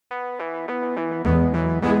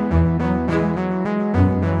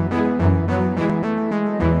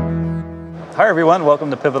Hi everyone,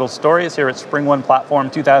 welcome to Pivotal Stories here at SpringOne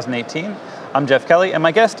Platform 2018. I'm Jeff Kelly, and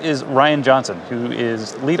my guest is Ryan Johnson, who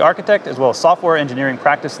is lead architect as well as software engineering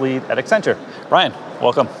practice lead at Accenture. Ryan,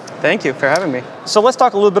 welcome. Thank you for having me. So let's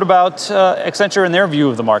talk a little bit about Accenture and their view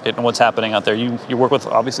of the market and what's happening out there. You work with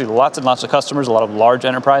obviously lots and lots of customers, a lot of large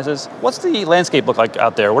enterprises. What's the landscape look like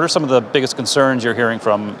out there? What are some of the biggest concerns you're hearing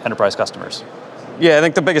from enterprise customers? Yeah, I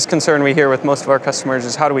think the biggest concern we hear with most of our customers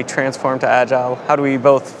is how do we transform to Agile? How do we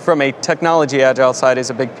both, from a technology Agile side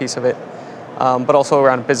is a big piece of it, but also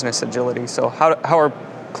around business agility. So how are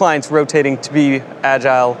clients rotating to be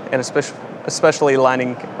Agile and especially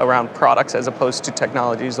aligning around products as opposed to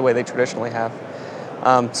technologies the way they traditionally have?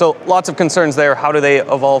 So lots of concerns there. How do they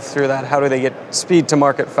evolve through that? How do they get speed to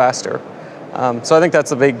market faster? So I think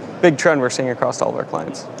that's a big trend we're seeing across all of our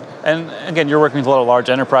clients. And again, you're working with a lot of large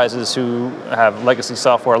enterprises who have legacy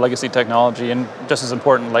software, legacy technology, and just as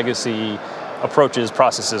important, legacy approaches,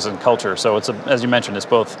 processes, and culture. So it's, as you mentioned, it's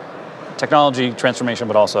both technology transformation,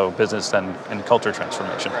 but also business and culture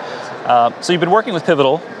transformation. So you've been working with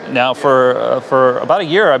Pivotal now for about a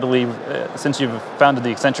year, I believe, since you've founded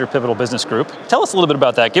the Accenture Pivotal Business Group. Tell us a little bit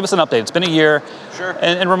about that. Give us an update. It's been a year. Sure.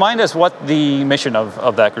 And remind us what the mission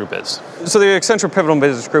of that group is. So the Accenture Pivotal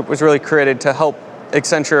Business Group was really created to help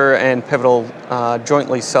Accenture and Pivotal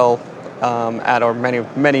jointly sell at our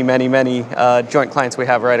many joint clients we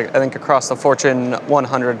have, right? I think across the Fortune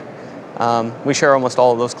 100, we share almost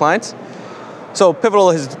all of those clients. So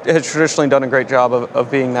Pivotal has traditionally done a great job of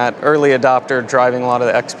being that early adopter, driving a lot of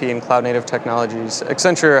the XP and cloud native technologies.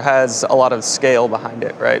 Accenture has a lot of scale behind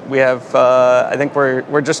it, right? We have, I think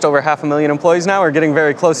we're just over 500,000 employees now. We're getting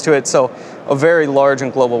very close to it, so a very large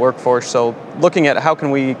and global workforce. So looking at how can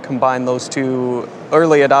we combine those two,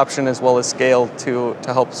 early adoption as well as scale to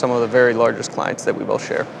help some of the very largest clients that we both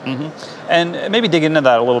share. Mm-hmm. And maybe dig into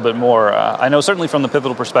that a little bit more. I know certainly from the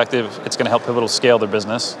Pivotal perspective, it's going to help Pivotal scale their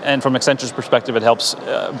business. And from Accenture's perspective, it helps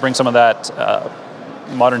bring some of that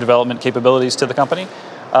modern development capabilities to the company.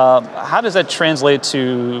 How does that translate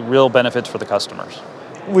to real benefits for the customers?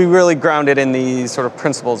 We really ground it in the sort of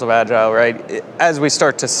principles of Agile, right? As we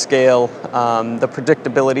start to scale, the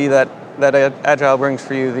predictability that Agile brings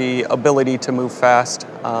for you, the ability to move fast,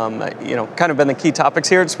 kind of been the key topics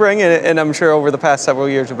here at Spring, and I'm sure over the past several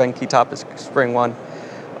years have been key topics at SpringOne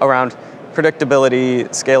around predictability,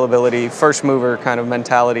 scalability, first mover kind of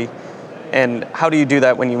mentality. And how do you do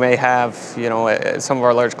that when you may have, some of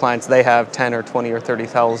our large clients, they have 10 or 20 or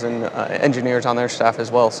 30,000 engineers on their staff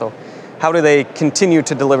as well. So how do they continue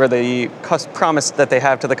to deliver the promise that they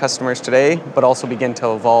have to the customers today, but also begin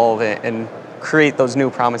to evolve and create those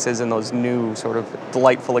new promises and those new sort of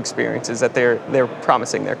delightful experiences that they're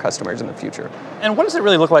promising their customers in the future. And what does it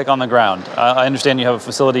really look like on the ground? I understand you have a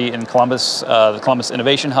facility in Columbus, the Columbus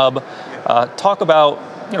Innovation Hub. Talk about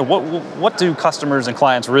what do customers and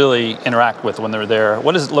clients really interact with when they're there?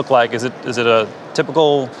 What does it look like? Is it a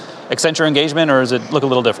typical Accenture engagement, or does it look a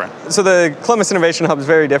little different? So the Columbus Innovation Hub is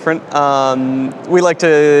very different.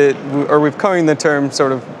 We've coined the term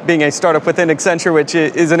sort of being a startup within Accenture, which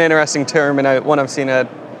is an interesting term, and one I've seen at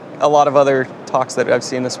a lot of other talks that I've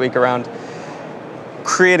seen this week around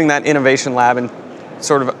creating that innovation lab and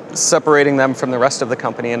sort of separating them from the rest of the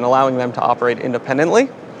company and allowing them to operate independently.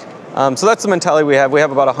 So that's the mentality we have. We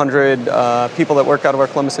have about 100 people that work out of our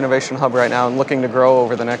Columbus Innovation Hub right now and looking to grow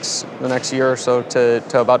over the next year or so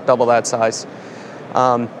to about double that size.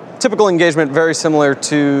 Typical engagement, very similar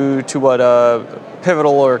to what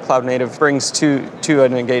Pivotal or Cloud Native brings to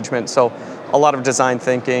an engagement. So a lot of design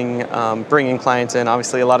thinking, bringing clients in,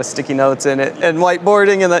 obviously a lot of sticky notes and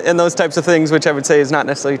whiteboarding and those types of things, which I would say is not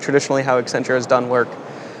necessarily traditionally how Accenture has done work.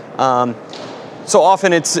 So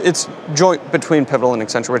often it's joint between Pivotal and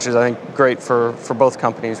Accenture, which is, I think, great for both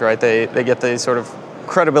companies, right? They get the sort of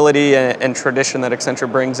credibility and tradition that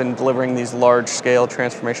Accenture brings in delivering these large-scale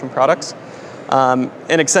transformation products.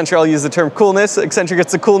 In Accenture, I'll use the term coolness. Accenture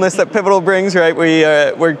gets the coolness that Pivotal brings, right?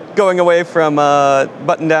 We're going away from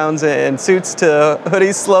button-downs and suits to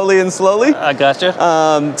hoodies slowly. I gotcha.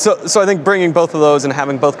 So I think bringing both of those and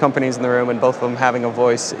having both companies in the room and both of them having a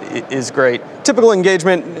voice is great. Typical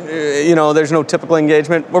engagement, there's no typical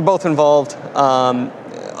engagement. We're both involved.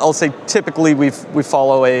 I'll say typically we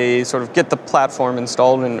follow a sort of get the platform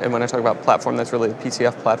installed, and when I talk about platform, that's really the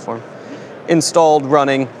PCF platform, installed,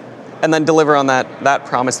 running, and then deliver on that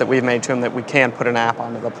promise that we've made to them that we can put an app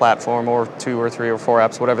onto the platform, or 2 or 3 or 4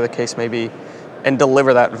 apps, whatever the case may be, and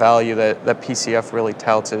deliver that value that PCF really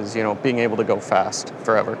touts as being able to go fast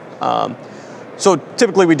forever. So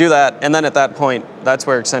typically we do that, and then at that point, that's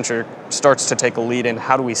where Accenture starts to take a lead in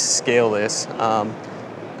how do we scale this.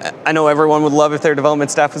 I know everyone would love if their development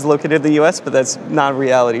staff was located in the US, but that's not a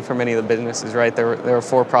reality for many of the businesses, right? They're a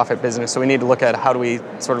for-profit business, so we need to look at how do we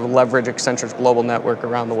sort of leverage Accenture's global network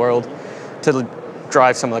around the world to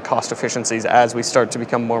drive some of the cost efficiencies as we start to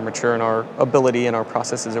become more mature in our ability and our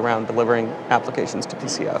processes around delivering applications to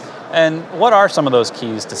PCF. And what are some of those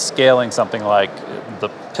keys to scaling something like the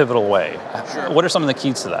Pivotal way? Sure. What are some of the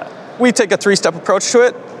keys to that? We take a 3-step approach to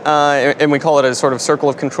it, and we call it a sort of circle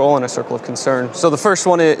of control and a circle of concern. So the first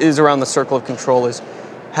one is around the circle of control is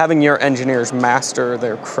having your engineers master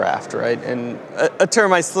their craft, right? And a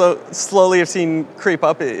term I slowly have seen creep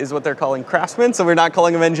up is what they're calling craftsmen. So we're not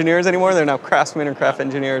calling them engineers anymore. They're now craftsmen or craft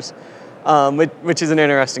engineers, which is an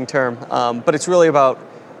interesting term. But it's really about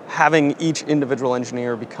having each individual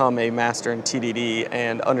engineer become a master in TDD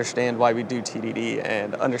and understand why we do TDD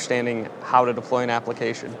and understanding how to deploy an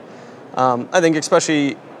application. I think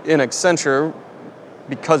especially in Accenture,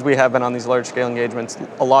 because we have been on these large-scale engagements,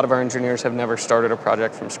 a lot of our engineers have never started a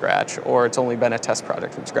project from scratch, or it's only been a test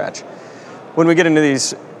project from scratch. When we get into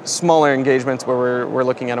these smaller engagements where we're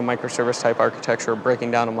looking at a microservice-type architecture,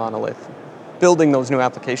 breaking down a monolith, building those new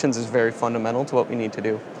applications is very fundamental to what we need to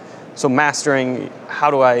do. So mastering how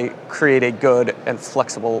do I create a good and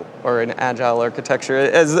flexible or an agile architecture,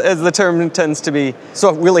 as the term tends to be.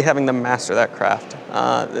 So really having them master that craft.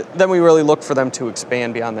 Then we really look for them to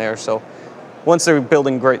expand beyond there. So once they're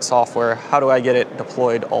building great software, how do I get it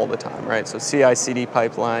deployed all the time, right? So CI/CD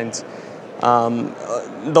pipelines,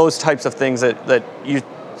 those types of things that you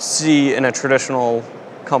see in a traditional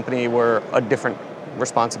company where a different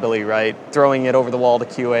responsibility, right? Throwing it over the wall to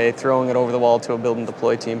QA, throwing it over the wall to a build and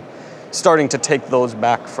deploy team. Starting to take those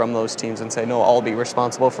back from those teams and say, no, I'll be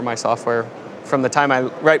responsible for my software from the time I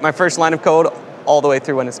write my first line of code all the way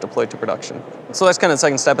through when it's deployed to production. So that's kind of the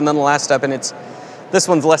second step. And then the last step, and this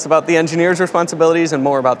one's less about the engineers' responsibilities and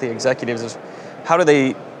more about the executives, is how do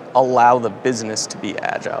they allow the business to be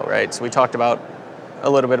agile, right? So we talked about a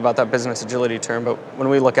little bit about that business agility term, but when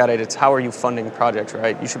we look at it, it's how are you funding projects,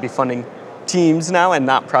 right? You should be funding teams now and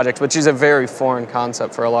not projects, which is a very foreign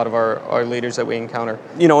concept for a lot of our leaders that we encounter.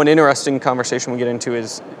 You know, an interesting conversation we get into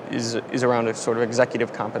is around a sort of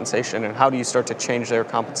executive compensation and how do you start to change their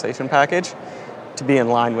compensation package to be in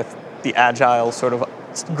line with the agile sort of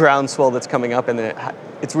groundswell that's coming up, and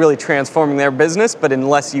it's really transforming their business, but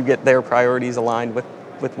unless you get their priorities aligned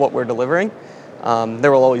with what we're delivering,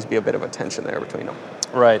 there will always be a bit of a tension there between them.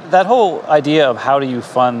 Right. That whole idea of how do you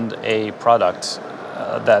fund a product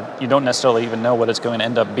that you don't necessarily even know what it's going to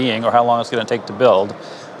end up being or how long it's going to take to build,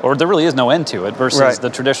 or there really is no end to it, versus right. the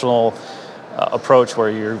traditional approach where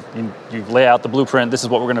you lay out the blueprint, this is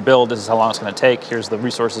what we're going to build, this is how long it's going to take, here's the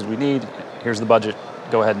resources we need, here's the budget,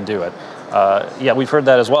 go ahead and do it. Yeah, we've heard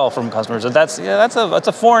that as well from customers. That's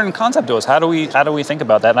a foreign concept to us. How do we think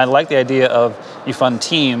about that? And I like the idea of you fund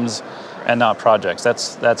teams and not projects.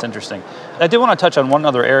 That's interesting. I did want to touch on one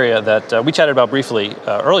other area that we chatted about briefly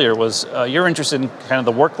earlier. Was you're interested in kind of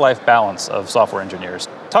the work-life balance of software engineers.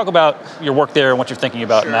 Talk about your work there and what you're thinking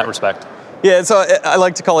about in that respect. Yeah, so I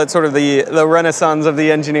like to call it sort of the renaissance of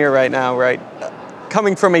the engineer right now, right?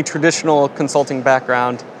 Coming from a traditional consulting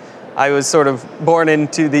background, I was sort of born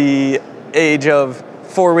into the age of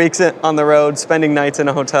 4 weeks on the road, spending nights in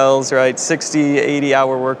hotels, right? 60,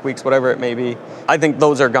 80-hour work weeks, whatever it may be. I think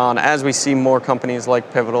those are gone as we see more companies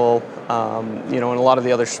like Pivotal, and a lot of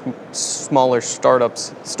the other smaller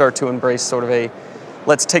startups start to embrace sort of a,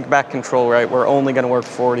 let's take back control, right? We're only going to work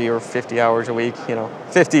 40 or 50 hours a week.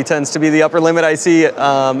 50 tends to be the upper limit I see.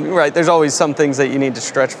 Right? There's always some things that you need to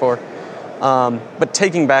stretch for. But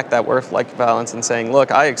taking back that work-life balance and saying,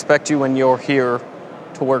 look, I expect you when you're here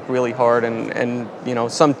to work really hard, and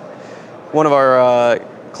one of our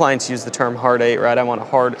clients used the term hard 8, right? I want a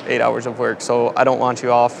hard 8 hours of work, so I don't want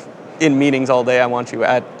you off in meetings all day. I want you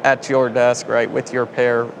at your desk, right, with your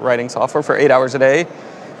pair writing software for 8 hours a day.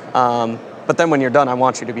 But then when you're done, I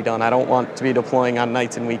want you to be done. I don't want to be deploying on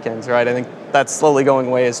nights and weekends, right? I think that's slowly going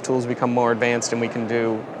away as tools become more advanced and we can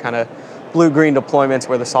do kind of blue-green deployments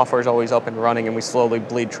where the software is always up and running and we slowly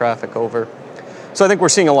bleed traffic over. So I think we're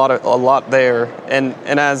seeing a lot there, and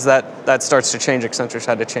as that starts to change, Accenture's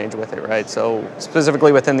had to change with it, right? So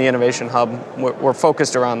specifically within the Innovation Hub, we're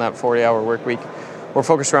focused around that 40-hour work week. We're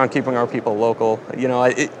focused around keeping our people local.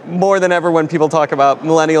 More than ever when people talk about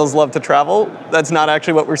millennials love to travel, that's not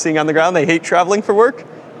actually what we're seeing on the ground. They hate traveling for work.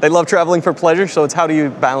 They love traveling for pleasure, so it's how do you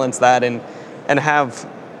balance that and have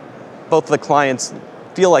both the clients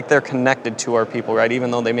feel like they're connected to our people, right?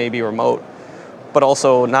 Even though they may be remote, but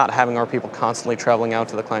also not having our people constantly traveling out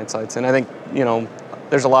to the client sites. And I think,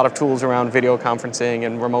 there's a lot of tools around video conferencing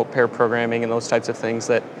and remote pair programming and those types of things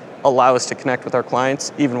that allow us to connect with our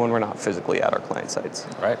clients even when we're not physically at our client sites.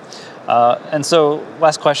 Right. And so,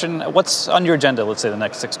 last question, what's on your agenda, let's say, the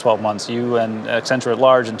next 6 to 12 months, you and Accenture at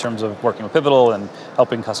large, in terms of working with Pivotal and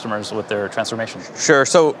helping customers with their transformation? Sure.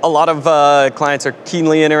 So a lot of clients are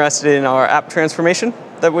keenly interested in our app transformation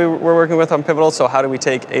that we're working with on Pivotal. So how do we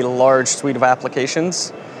take a large suite of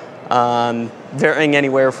applications, varying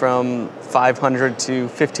anywhere from 500 to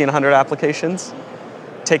 1,500 applications,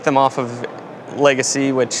 take them off of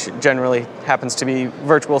legacy, which generally happens to be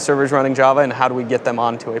virtual servers running Java, and how do we get them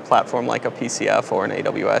onto a platform like a PCF or an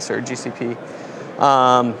AWS or a GCP?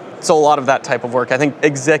 So a lot of that type of work. I think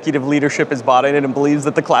executive leadership is bought in it and believes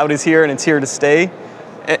that the cloud is here and it's here to stay.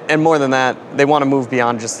 And more than that, they want to move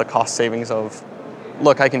beyond just the cost savings of,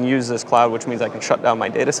 look, I can use this cloud, which means I can shut down my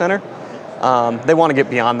data center. They want to get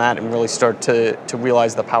beyond that and really start to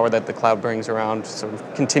realize the power that the cloud brings around sort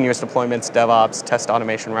of continuous deployments, DevOps, test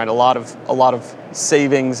automation, right? A lot of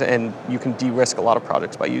savings, and you can de-risk a lot of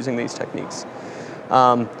projects by using these techniques.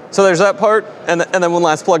 So there's that part, and then one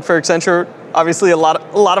last plug for Accenture. Obviously, a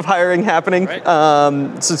lot of hiring happening. Right.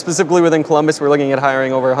 So specifically within Columbus, we're looking at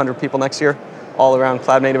hiring over 100 people next year, all around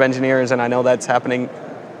cloud native engineers, and I know that's happening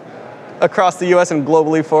across the U.S. and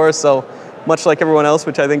globally for us. So, much like everyone else,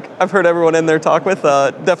 which I think I've heard everyone in there talk with,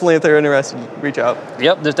 definitely if they're interested, reach out.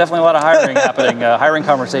 Yep, there's definitely a lot of hiring happening, hiring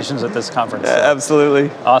conversations at this conference. Yeah, absolutely.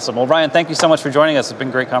 Awesome. Well, Ryan, thank you so much for joining us. It's been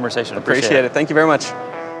a great conversation. Appreciate it. Thank you very much.